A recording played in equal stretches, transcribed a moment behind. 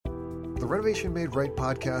Renovation Made Right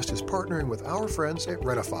podcast is partnering with our friends at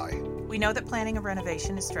Renify. We know that planning a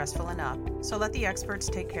renovation is stressful enough, so let the experts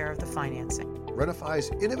take care of the financing. Renify's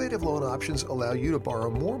innovative loan options allow you to borrow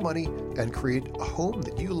more money and create a home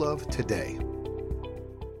that you love today.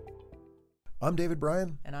 I'm David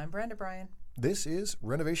Bryan. And I'm Brenda Bryan. This is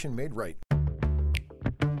Renovation Made Right.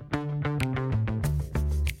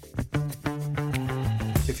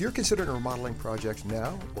 If you're considering a remodeling project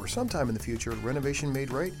now or sometime in the future, Renovation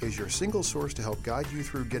Made Right is your single source to help guide you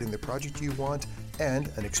through getting the project you want and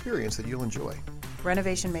an experience that you'll enjoy.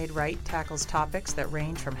 Renovation Made Right tackles topics that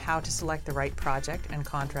range from how to select the right project and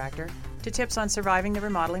contractor, to tips on surviving the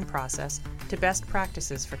remodeling process, to best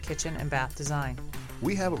practices for kitchen and bath design.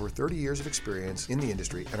 We have over 30 years of experience in the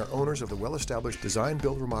industry and are owners of the well-established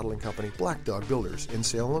design-build remodeling company Black Dog Builders in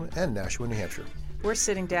Salem and Nashua, New Hampshire. We're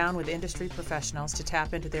sitting down with industry professionals to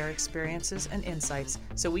tap into their experiences and insights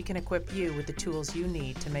so we can equip you with the tools you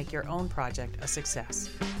need to make your own project a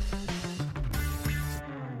success.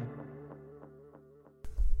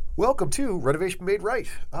 Welcome to Renovation Made Right.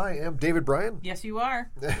 I am David Bryan. Yes, you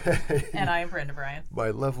are. And I am Brenda Bryan.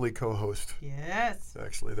 My lovely co-host. Yes.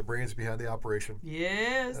 Actually, the brains behind the operation.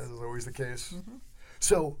 Yes. As is always the case. Mm-hmm.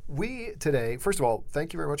 So we today, first of all,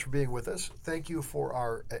 thank you very much for being with us. Thank you for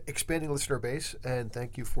our expanding listener base, and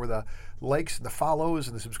thank you for the likes and the follows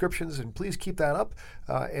and the subscriptions, and please keep that up.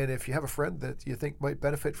 And if you have a friend that you think might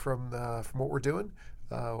benefit from what we're doing,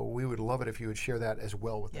 we would love it if you would share that as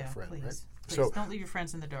well with that friend. Please. Right? Please So don't leave your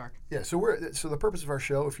friends in the dark. Yeah, so the purpose of our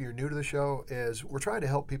show, if you're new to the show, is we're trying to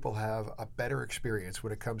help people have a better experience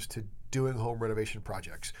when it comes to doing home renovation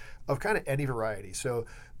projects of kind of any variety. So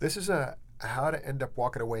this is a how to end up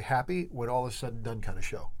walking away happy when all is said and done kind of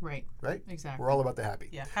show. Right. Right? Exactly. We're all about the happy.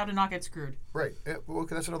 Yeah, how to not get screwed. Right. Well,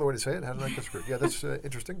 that's another way to say it. How to not get screwed. Yeah, that's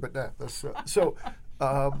interesting, but that's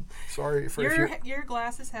sorry for your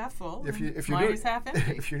glass is half full. If you're mine new, is half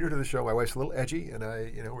empty. If you're new to the show, my wife's a little edgy, and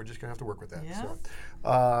we're just gonna have to work with that.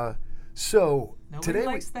 Yeah. So Nobody today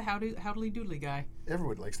likes the howdly doodly guy.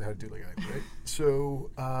 Everyone likes the howdly doodly guy, right? So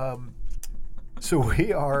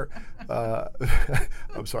we are.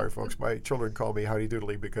 I'm sorry, folks. My children call me howdy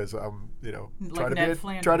doodly because I'm, like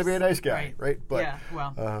trying to be a nice guy, right? But yeah,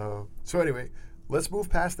 well. So anyway, let's move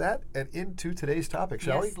past that and into today's topic,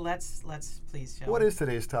 shall we? Yes, let's please, shall we? What is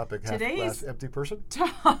today's topic? Today's half-glass empty person.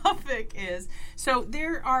 Topic is, so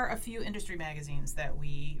there are a few industry magazines that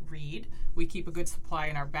we read. We keep a good supply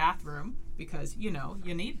in our bathroom because you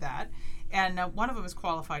need that. And one of them is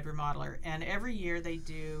Qualified Remodeler, and every year they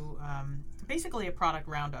do basically a product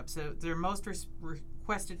roundup. So their most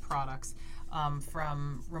requested products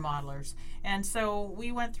from remodelers. And so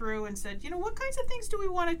we went through and said, what kinds of things do we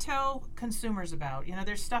want to tell consumers about?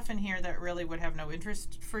 There's stuff in here that really would have no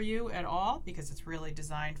interest for you at all because it's really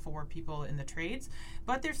designed for people in the trades.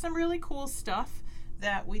 But there's some really cool stuff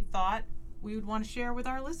that we thought we would want to share with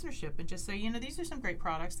our listenership and just say, these are some great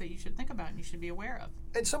products that you should think about and you should be aware of.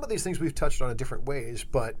 And some of these things we've touched on in different ways,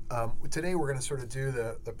 but today we're going to sort of do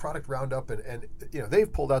the product roundup, and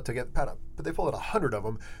they've pulled out but they pulled out 100 of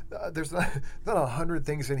them. There's not 100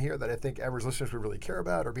 things in here that I think average listeners would really care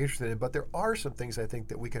about or be interested in, but there are some things I think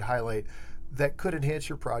that we could highlight that could enhance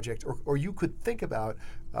your project or you could think about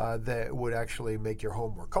that would actually make your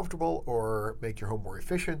home more comfortable or make your home more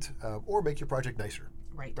efficient or make your project nicer.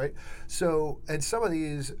 Right. So, and some of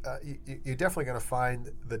these, you're definitely going to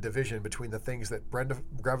find the division between the things that Brenda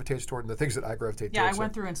gravitates toward and the things that I gravitate toward. Yeah, I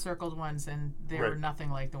went through and circled ones, and they were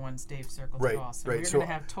nothing like the ones Dave circled at all. So we're going to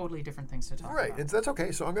have totally different things to talk about. Right, and that's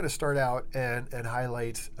okay. So I'm going to start out and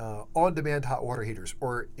highlight on-demand hot water heaters,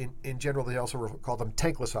 or in general, they also call them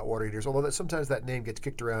tankless hot water heaters, although sometimes that name gets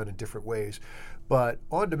kicked around in different ways. But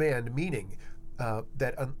on-demand meaning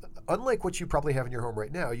that unlike what you probably have in your home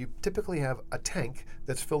right now, you typically have a tank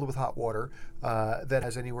that's filled with hot water that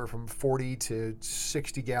has anywhere from 40 to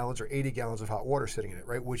 60 gallons or 80 gallons of hot water sitting in it,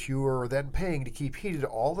 right? Which you are then paying to keep heated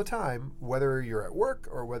all the time, whether you're at work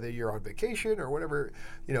or whether you're on vacation or whatever.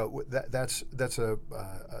 That's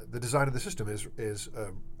the design of the system is a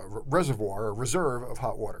reservoir, a reserve of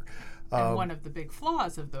hot water. And one of the big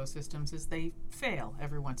flaws of those systems is they fail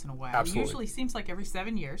every once in a while. Absolutely. It usually seems like every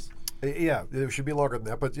 7 years. Yeah, it should be longer than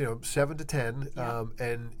that, but 7 to 10,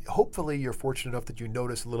 and hopefully you're fortunate enough that you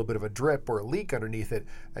notice a little bit of a drip or a leak underneath it,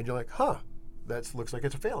 and you're like, that looks like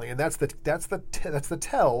it's failing, and that's the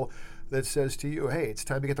tell that says to you, hey, it's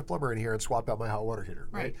time to get the plumber in here and swap out my hot water heater,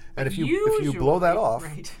 right? And if you blow that off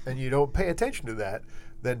and you don't pay attention to that,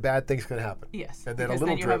 then bad things can happen. Yes, and then a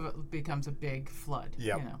little drip becomes a big flood.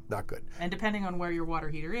 Yeah, not good. And depending on where your water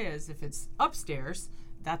heater is, if it's upstairs,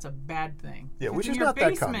 that's a bad thing. Yeah, which is not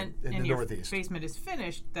that common in the Northeast. If your basement is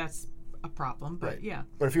finished, that's a problem. But Right. yeah,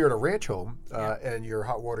 But if you're in a ranch home and your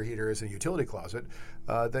hot water heater is in a utility closet,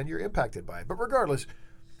 then you're impacted by it. But regardless,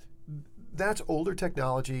 that's older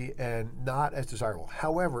technology and not as desirable.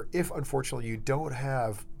 However, if unfortunately you don't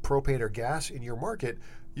have propane or gas in your market,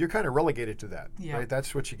 you're kind of relegated to that, Yeah. right?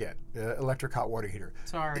 That's what you get, electric hot water heater.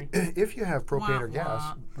 sorry. If you have propane Wah, or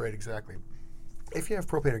gas, wah. right, exactly. If you have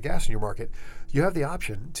propane or gas in your market, you have the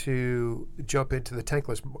option to jump into the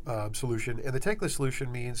tankless solution. And the tankless solution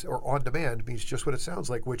means, or on demand, means just what it sounds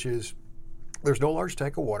like, which is there's no large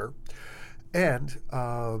tank of water, and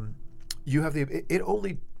you have it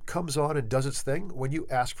only comes on and does its thing when you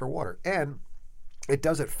ask for water. And it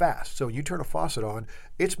does it fast. So when you turn a faucet on,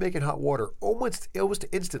 it's making hot water almost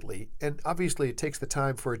instantly. And obviously, it takes the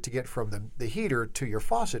time for it to get from the heater to your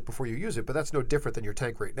faucet before you use it. But that's no different than your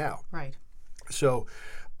tank right now. Right. So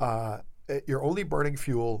you're only burning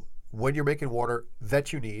fuel when you're making water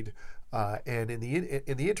that you need. And in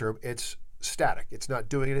the interim, it's static. It's not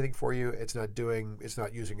doing anything for you. It's not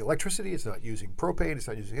using electricity. It's not using propane. It's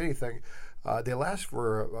not using anything. They last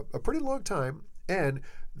for a pretty long time, and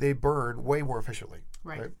they burn way more efficiently.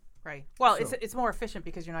 Right. Right. Well, So- it's more efficient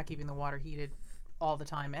because you're not keeping the water heated all the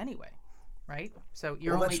time anyway, right? So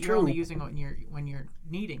you're Well, only that's you're only true. using it when you're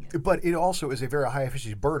needing it. But it also is a very high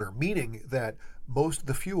efficiency burner, meaning that most of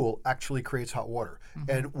the fuel actually creates hot water.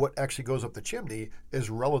 And what actually goes up the chimney is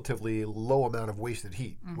relatively low amount of wasted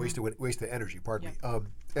heat, wasted energy, pardon me.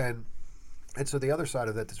 And so the other side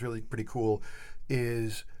of that that's really pretty cool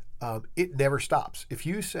is it never stops. If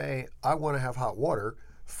you say, I want to have hot water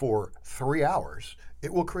for 3 hours,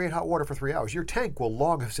 it will create hot water for 3 hours. Your tank will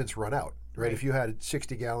long have since run out, right? If you had a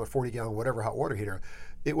 60-gallon, 40-gallon, whatever hot water heater,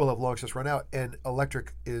 it will have long since run out. And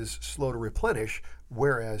electric is slow to replenish,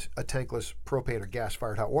 whereas a tankless propane or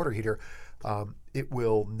gas-fired hot water heater, it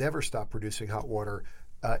will never stop producing hot water.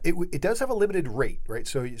 It does have a limited rate, right?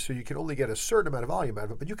 So you can only get a certain amount of volume out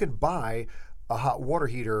of it, but you can buy a hot water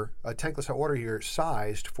heater, a tankless hot water heater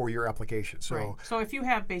sized for your application. So Right. So if you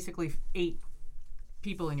have basically 8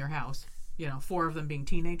 people in your house, 4 of them being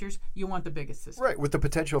teenagers, you want the biggest system. right, with the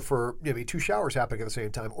potential for maybe 2 showers happening at the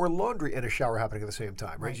same time, or laundry and a shower happening at the same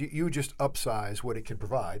time, right? Right. You just upsize what it can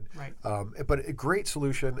provide. Right. But a great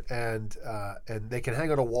solution, and they can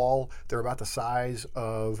hang on a wall. They're about the size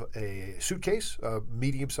of a suitcase, a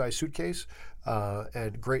medium-sized suitcase,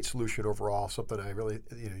 and great solution overall. Something I really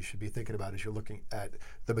you should be thinking about as you're looking at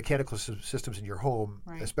the mechanical systems in your home,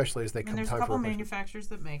 Right. especially as they And come there's a time couple for replacement. manufacturers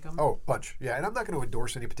that make them. Oh, bunch. Yeah, and I'm not going to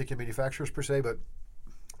endorse any particular manufacturers per se, but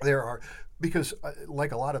there are, because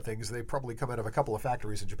like a lot of things, they probably come out of a couple of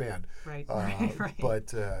factories in Japan. Right. Right. But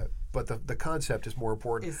the concept is more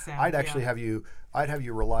important. Is sound, I'd actually yeah. I'd have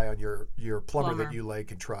you rely on your plumber that Plumber. you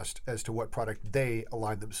like and trust as to what product they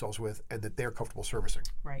align themselves with and that they're comfortable servicing.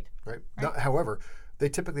 Right. Right. Not, however, they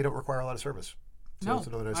typically don't require a lot of service. So No, that's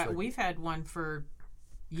another nice thing. we've had one for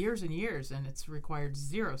years and years, and it's required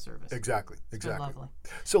 0 service. Exactly. It's been Exactly. lovely.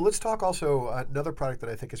 So let's talk also another product that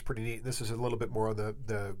I think is pretty neat. And this is a little bit more on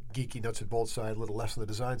the geeky nuts and bolts side, a little less on the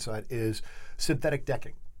design side, is synthetic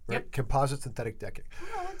decking, right? Yep. Composite synthetic decking.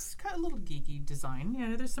 Well, it's got a little geeky design.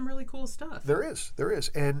 There's some really cool stuff. There is.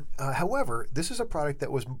 And however, this is a product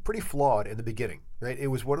that was pretty flawed in the beginning, right? It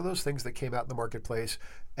was one of those things that came out in the marketplace,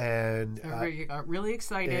 and Everybody got really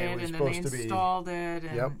excited, it was and then they supposed to be- installed it.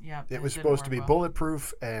 And, it was didn't supposed to work be well.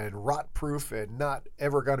 bulletproof and rot proof and not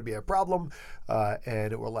ever going to be a problem,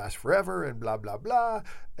 and it will last forever and blah blah blah.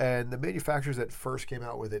 And the manufacturers that first came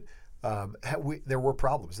out with it, there were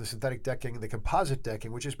problems. The synthetic decking, the composite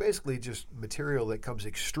decking, which is basically just material that comes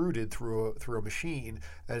extruded through a machine,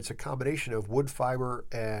 and it's a combination of wood fiber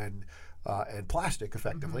and plastic,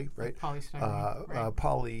 effectively, right? Polystyrene, right.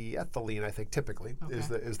 Polyethylene, I think, typically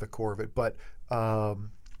is Okay. the core of it, but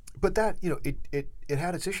that it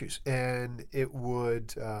had its issues, and it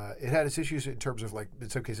had its issues in terms of, like,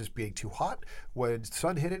 in some cases being too hot when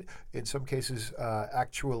sun hit it. In some cases,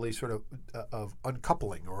 actually sort of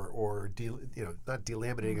uncoupling or not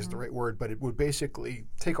delaminating is the right word, but it would basically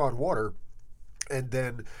take on water and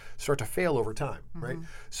then start to fail over time, right?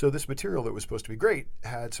 So this material that was supposed to be great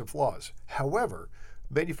had some flaws. However,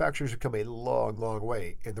 manufacturers have come a long, long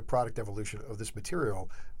way in the product evolution of this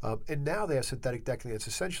material, and now they have synthetic decking that's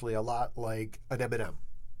essentially a lot like an M&M,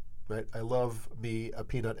 right? I love me a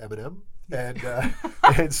peanut M&M,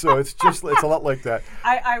 and so it's a lot like that.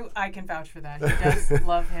 I can vouch for that. He does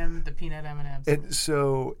love him the peanut M&Ms. And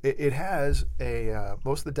so it has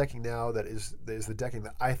most of the decking now that is the decking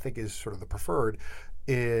that I think is sort of the preferred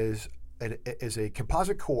is a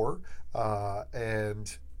composite core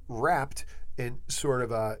and wrapped in sort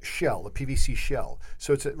of a shell, a PVC shell.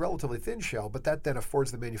 So it's a relatively thin shell, but that then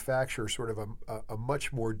affords the manufacturer sort of a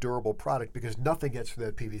much more durable product because nothing gets through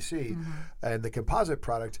that PVC. And the composite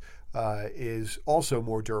product is also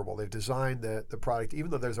more durable. They've designed the product,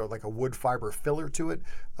 even though there's like a wood fiber filler to it,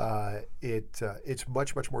 it's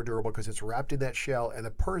much more durable because it's wrapped in that shell, and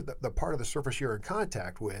the part of the surface you're in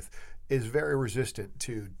contact with is very resistant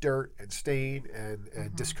to dirt and stain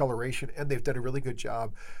and discoloration, and they've done a really good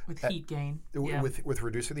job with heat gain. With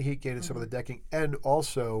reducing the heat gain in some of the decking, and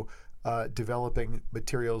also developing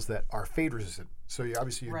materials that are fade resistant. So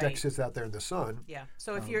obviously your deck sits out there in the sun. Yeah.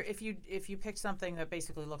 So if you pick something that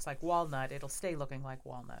basically looks like walnut, it'll stay looking like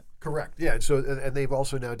walnut. Correct. Yeah. And they've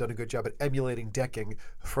also now done a good job at emulating decking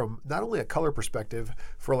from not only a color perspective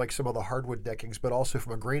for like some of the hardwood deckings, but also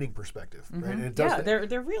from a graining perspective. Right. And it does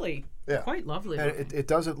they're really quite lovely. And it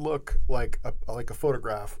doesn't look like a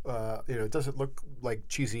photograph. It doesn't look like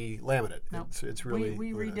cheesy laminate. No. It's really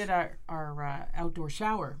we really redid nice. our outdoor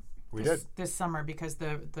shower. We did This summer because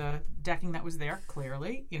the decking that was there,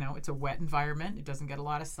 clearly, it's a wet environment. It doesn't get a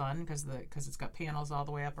lot of sun because it's got panels all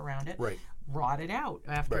the way up around it. Right. Rotted out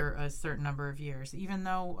after a certain number of years, even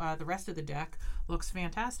though the rest of the deck looks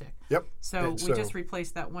fantastic. Yep. So we just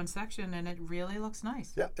replaced that one section, and it really looks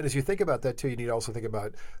nice. Yeah, and as you think about that too, you need to also think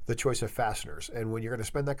about the choice of fasteners. And when you're going to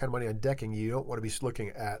spend that kind of money on decking, you don't want to be looking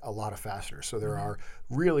at a lot of fasteners. So there are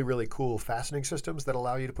really, really cool fastening systems that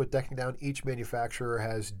allow you to put decking down. Each manufacturer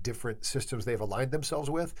has different systems they've aligned themselves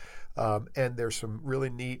with, and there's some really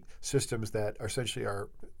neat systems that essentially are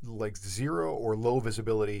like zero or low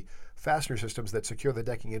visibility fastener systems that secure the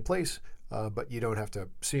decking in place, but you don't have to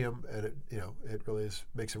see them, and it really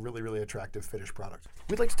makes a really, really attractive finished product.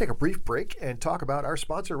 We'd like to take a brief break and talk about our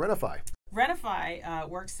sponsor, Renify. Renify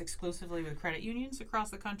works exclusively with credit unions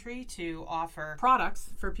across the country to offer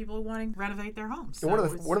products for people wanting to renovate their homes. So one of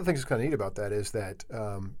the things that's kind of neat about that is that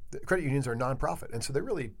the credit unions are nonprofit, and so they're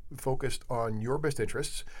really focused on your best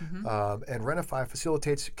interests. And Renify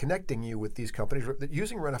facilitates connecting you with these companies.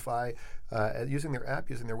 Using Renify, using their app,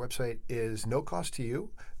 using their website is no cost to you.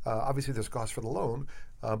 Obviously, there's cost for the loan.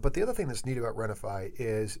 But the other thing that's neat about Renify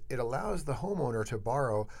is it allows the homeowner to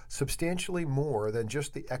borrow substantially more than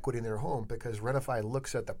just the equity in their home, because Renify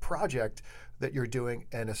looks at the project that you're doing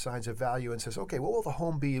and assigns a value and says, okay, what will the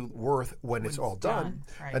home be worth when it's all done?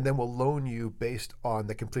 Right. And then we'll loan you based on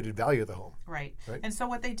the completed value of the home. Right. And so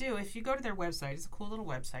what they do, if you go to their website, it's a cool little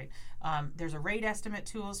website. There's a rate estimate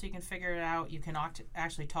tool so you can figure it out. You can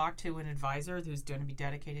actually talk to an advisor who's going to be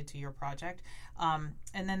dedicated to your project. And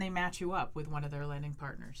then they match you up with one of their lending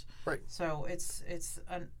partners. Right. So it's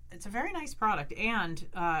a very nice product, and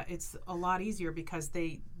it's a lot easier because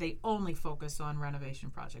they only focus on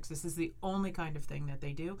renovation projects. This is the only kind of thing that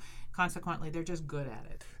they do. Consequently, they're just good at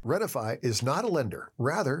it. Renify is not a lender.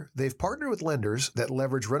 Rather, they've partnered with lenders that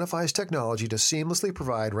leverage Renify's technology to seamlessly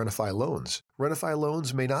provide Renify loans. Renify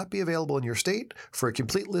loans may not be available in your state. For a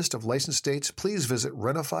complete list of licensed states, please visit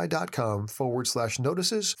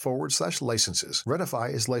renify.com/notices/licenses.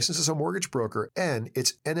 Renify is licensed as a mortgage broker, and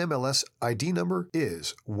its NMLS ID number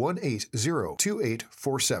is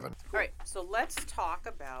 1802847. All right, so let's talk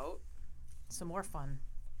about some more fun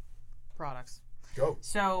products. Go.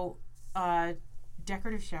 So,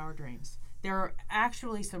 decorative shower drains. There are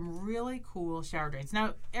actually some really cool shower drains.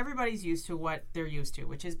 Now, everybody's used to what they're used to,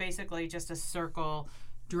 which is basically just a circle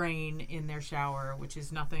drain in their shower, which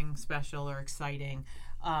is nothing special or exciting.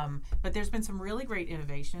 But there's been some really great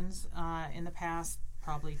innovations in the past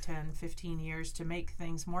probably 10, 15 years to make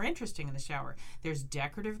things more interesting in the shower. There's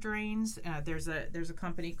decorative drains. There's a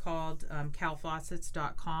company called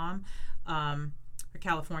calfaucets.com, or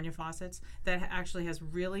California Faucets, that actually has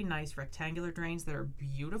really nice rectangular drains that are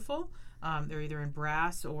beautiful. They're either in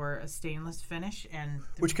brass or a stainless finish, and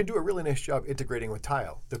which can do a really nice job integrating with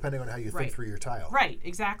tile, depending on how you think through your tile. Right,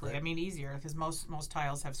 exactly. Right. I mean, easier because most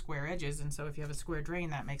tiles have square edges, and so if you have a square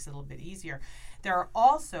drain, that makes it a little bit easier. There are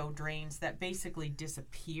also drains that basically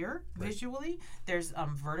disappear visually. There's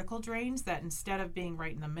vertical drains that instead of being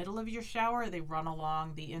right in the middle of your shower, they run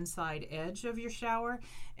along the inside edge of your shower,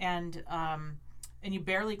 and you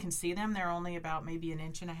barely can see them. They're only about maybe 1.5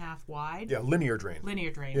 inches wide. Yeah, linear drain.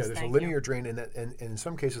 Linear drains. Yeah, there's a linear drain, and in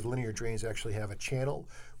some cases, linear drains actually have a channel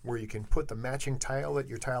where you can put the matching tile that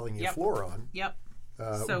you're tiling your floor on. Yep.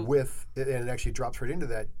 And it actually drops right into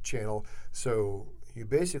that channel. So you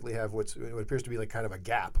basically have what appears to be like kind of a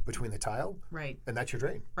gap between the tile, right, and that's your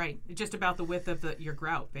drain. Right, just about the width of your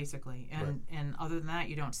grout, basically, and other than that,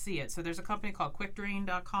 you don't see it. So there's a company called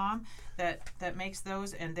QuickDrain.com that makes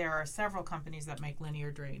those, and there are several companies that make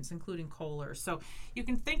linear drains, including Kohler. So you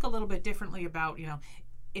can think a little bit differently about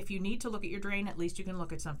if you need to look at your drain, at least you can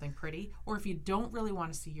look at something pretty. Or if you don't really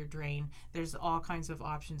want to see your drain, there's all kinds of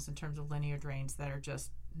options in terms of linear drains that are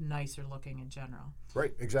just nicer looking in general.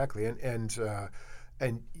 Right, exactly.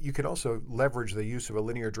 And you can also leverage the use of a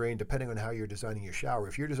linear drain depending on how you're designing your shower.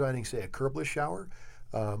 If you're designing, say, a curbless shower,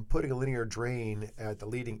 putting a linear drain at the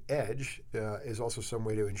leading edge is also some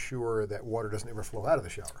way to ensure that water doesn't ever flow out of the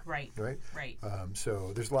shower. Right. Right? Right.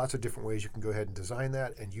 So there's lots of different ways you can go ahead and design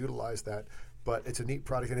that and utilize that. But it's a neat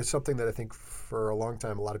product, and it's something that I think for a long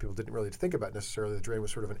time a lot of people didn't really think about necessarily. The drain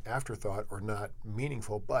was sort of an afterthought or not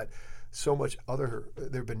meaningful, but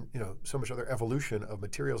there've been so much other evolution of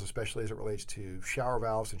materials, especially as it relates to shower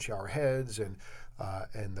valves and shower heads and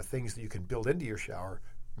the things that you can build into your shower,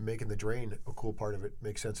 making the drain a cool part of it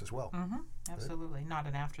makes sense as well. Mm-hmm. Absolutely, right? Not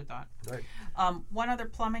an afterthought. Right. One other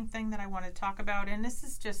plumbing thing that I want to talk about, and this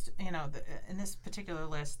is just in this particular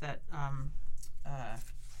list that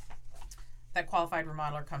that Qualified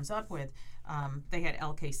Remodeler comes up with, they had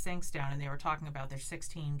LK sinks down, and they were talking about their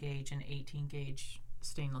 16 gauge and 18 gauge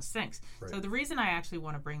stainless sinks. Right. So the reason I actually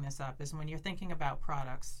want to bring this up is when you're thinking about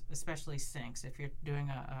products, especially sinks, if you're doing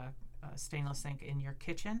a stainless sink in your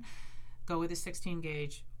kitchen, go with a 16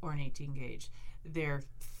 gauge or an 18 gauge. They're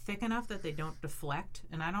thick enough that they don't deflect,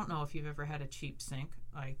 and I don't know if you've ever had a cheap sink.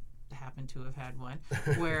 I happen to have had one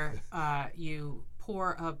where you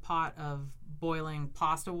pour a pot of boiling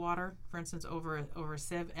pasta water, for instance, over a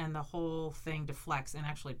sieve, and the whole thing deflects and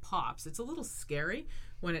actually pops. It's a little scary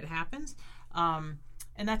when it happens, and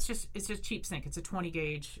it's just cheap sink. It's a 20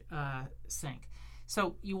 gauge sink.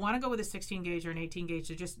 So you want to go with a 16 gauge or an 18 gauge.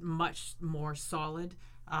 They're just much more solid.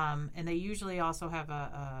 And they usually also have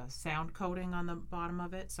a sound coating on the bottom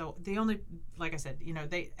of it. So like I said,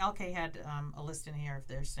 LK had a list in here of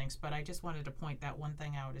their sinks, but I just wanted to point that one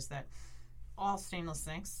thing out, is that all stainless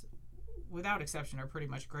sinks, without exception, are pretty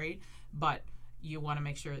much great, but you want to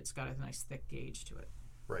make sure it's got a nice thick gauge to it.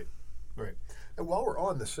 Right. Right. And while we're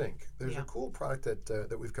on the sink, there's Yeah. a cool product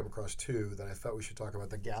that we've come across too that I thought we should talk about,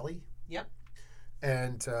 the Galley. Yep.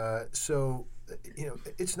 And so,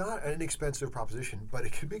 it's not an inexpensive proposition, but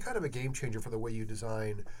it could be kind of a game changer for the way you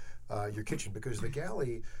design your kitchen, because the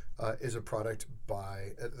Galley is a product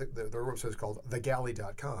by their website is called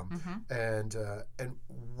thegalley.com, Mm-hmm. and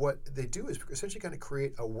what they do is essentially kind of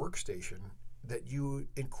create a workstation that you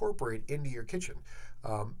incorporate into your kitchen,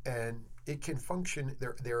 and it can function.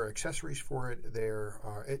 There are accessories for it.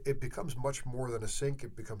 It becomes much more than a sink.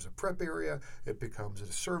 It becomes a prep area. It becomes a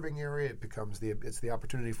serving area. It's the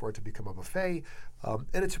opportunity for it to become a buffet,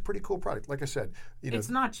 and it's a pretty cool product. Like I said, It's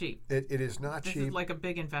not cheap. it is not This cheap. is like a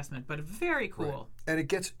big investment, but very cool. Right. And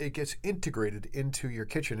it gets integrated into your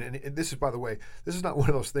kitchen. And this is, by the way, this is not one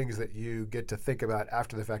of those things that you get to think about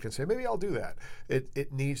after the fact and say, maybe I'll do that.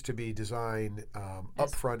 It needs to be designed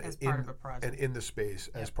up front as part of a project. and in the space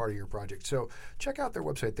as part of your project. So check out their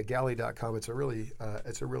website, thegalley.com. It's a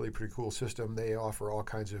really pretty cool system. They offer all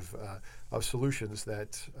kinds of solutions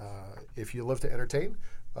that if you love to entertain,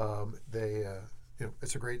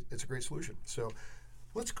 it's a great solution. So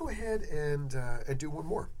let's go ahead and do one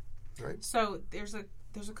more. Right. So there's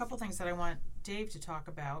a couple things that I want Dave to talk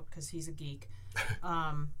about, because he's a geek,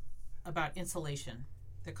 about insulation.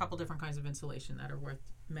 There are a couple different kinds of insulation that are worth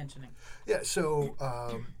mentioning. Yeah.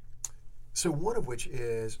 So one of which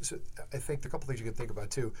is, I think the couple things you can think about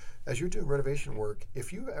too, as you're doing renovation work,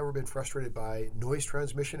 if you've ever been frustrated by noise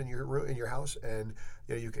transmission in your house, and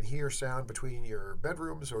you can hear sound between your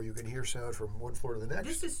bedrooms, or you can hear sound from one floor to the next.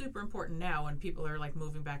 This is super important now when people are like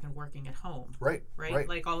moving back and working at home. Right.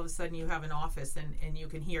 Like all of a sudden you have an office and you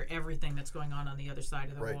can hear everything that's going on the other side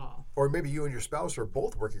of the wall. Or maybe you and your spouse are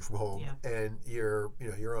both working from home, Yeah. and you're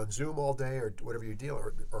on Zoom all day, or whatever you deal,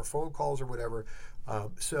 or phone calls or whatever.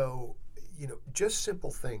 So just simple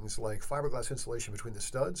things like fiberglass insulation between the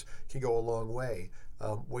studs can go a long way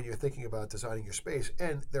when you're thinking about designing your space.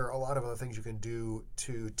 And there are a lot of other things you can do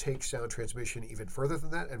to take sound transmission even further than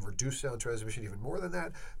that and reduce sound transmission even more than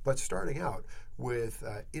that. But starting out with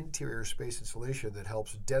interior space insulation that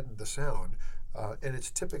helps deaden the sound. And it's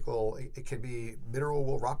typical, it can be mineral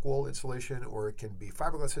wool, rock wool insulation, or it can be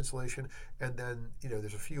fiberglass insulation. And then,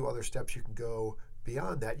 there's a few other steps you can go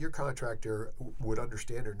beyond that. Your contractor would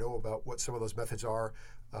understand or know about what some of those methods are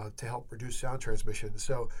to help reduce sound transmission.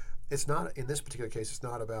 So it's not, in this particular case, it's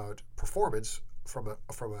not about performance from an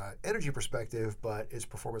energy perspective, but it's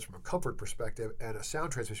performance from a comfort perspective and a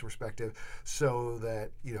sound transmission perspective, so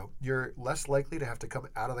that you're less likely to have to come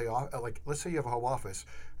out of the office. Like, let's say you have a home office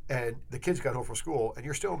and the kids got home from school, and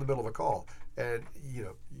you're still in the middle of a call, and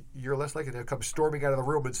you're less likely to come storming out of the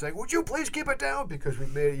room and saying, "Would you please keep it down?" Because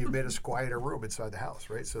you've made us quieter room inside the house,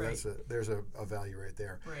 right? So there's a value right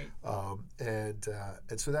there, Right.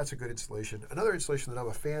 and so that's a good installation. Another installation that I'm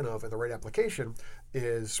a fan of in the right application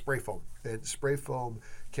is spray foam, and spray foam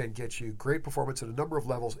can get you great performance at a number of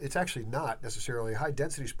levels. It's actually not necessarily high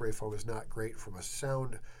density spray foam is not great from a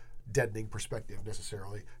sound deadening perspective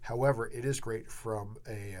necessarily. However, it is great from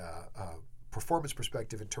a performance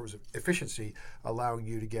perspective in terms of efficiency, allowing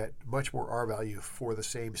you to get much more R value for the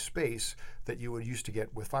same space that you would used to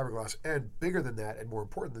get with fiberglass. And bigger than that, and more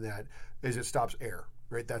important than that, is it stops air.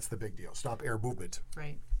 Right, that's the big deal. Stop air movement.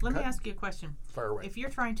 Right. Let me ask you a question. Fire away. If you're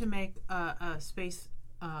trying to make a space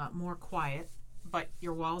more quiet, but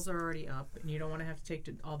your walls are already up and you don't want to have to take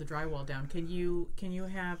all the drywall down, can you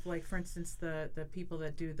have, like, for instance, the people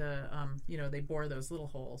that do the they bore those little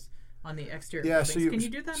holes on the exterior buildings. Can you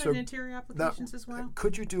do that in interior applications as well?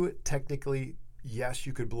 Could you do it technically? Yes,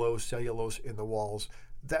 you could blow cellulose in the walls.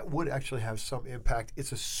 That would actually have some impact.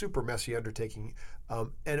 It's a super messy undertaking.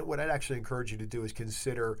 And what I'd actually encourage you to do is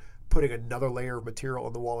consider putting another layer of material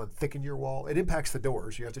on the wall and thicken your wall. It impacts the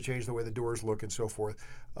doors. You have to change the way the doors look and so forth.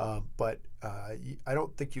 But I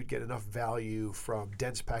don't think you'd get enough value from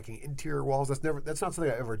dense packing interior walls. That's not something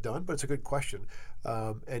I've ever done, but it's a good question.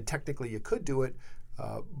 And technically you could do it,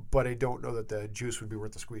 but I don't know that the juice would be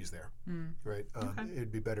worth the squeeze there, right?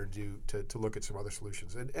 It'd be better to look at some other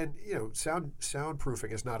solutions. And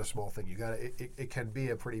soundproofing is not a small thing. It can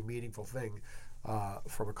be a pretty meaningful thing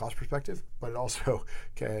from a cost perspective, but it also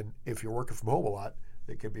can, if you're working from home a lot,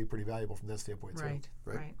 it can be pretty valuable from that standpoint too.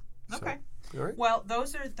 Right. So, Okay. all right. Well,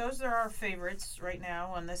 those are our favorites right now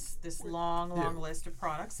on this long list of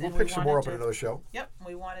products. We'll and pick we some more up wanted in another show. Yep,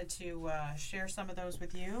 we wanted to share some of those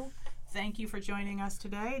with you. Thank you for joining us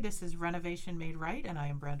today. This is Renovation Made Right, and I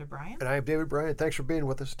am Brenda Bryan. And I am David Bryan. Thanks for being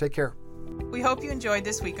with us. Take care. We hope you enjoyed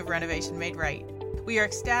this week of Renovation Made Right. We are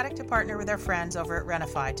ecstatic to partner with our friends over at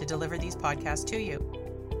Renify to deliver these podcasts to you.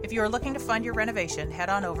 If you are looking to fund your renovation, head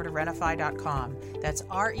on over to renify.com. That's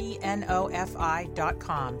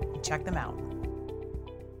RENOFI.com. And check them out.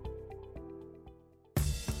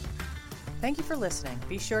 Thank you for listening.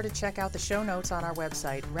 Be sure to check out the show notes on our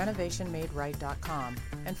website, renovationmaderight.com,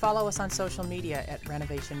 and follow us on social media at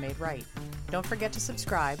Renovation Made Right. Don't forget to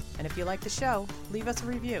subscribe, and if you like the show, leave us a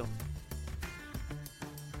review.